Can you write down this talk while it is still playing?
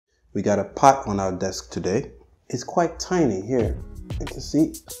We got a pot on our desk today. It's quite tiny here. You can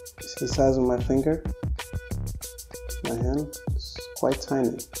see the size of my finger, my hand. It's quite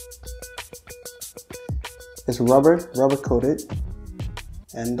tiny. It's rubber coated,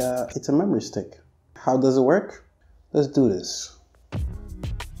 and it's a memory stick. How does it work? Let's do this.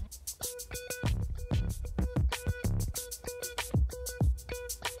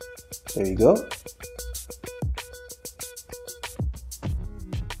 There you go.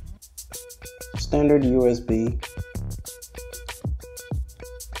 Standard USB.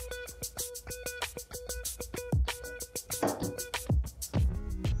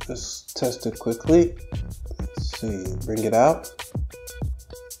 Let's test it quickly. Let's see, bring it out.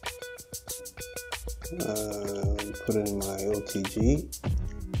 Put it in my OTG.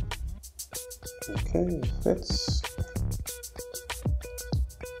 Okay, it fits.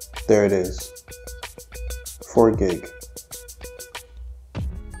 There it is. 4 gig.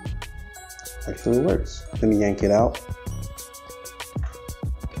 Actually works. Let me yank it out.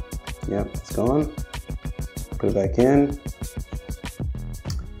 Yep, it's gone. Put it back in.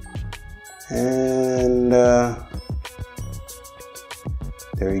 And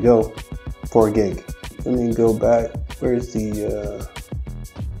there you go. 4 gig. Let me go back. Where's the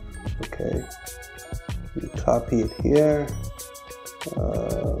okay. Let me copy it here.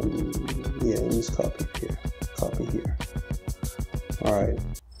 Yeah, let me just copy it here. Copy here. Alright.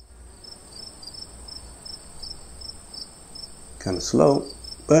 Kind of slow,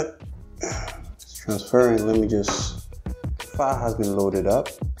 but it's transferring. Let me just, the file has been loaded up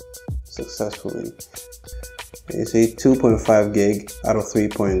successfully. You see 2.5 gig out of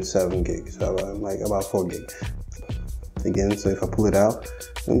 3.7 gig, so I'm like about 4 gig. Again, so if I pull it out,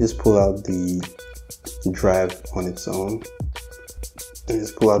 let me just pull out the drive on its own. And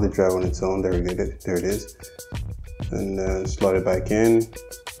just pull out the drive on its own. There we go. There it is. And slot it back in.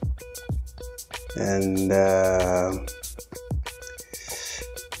 And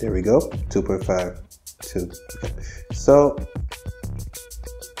there we go. 2.52. Okay. So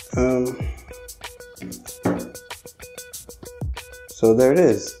so there it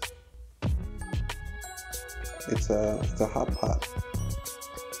is. It's a hot pot.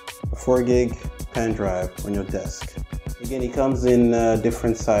 A 4 gig pen drive on your desk. Again, it comes in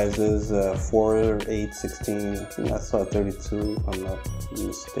different sizes, 4, 8, 16, I think I saw 32 if I'm not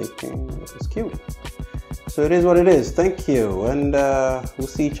mistaken. It's cute. So it is what it is. Thank you, and we'll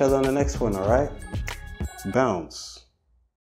see each other on the next one, alright? Bounce.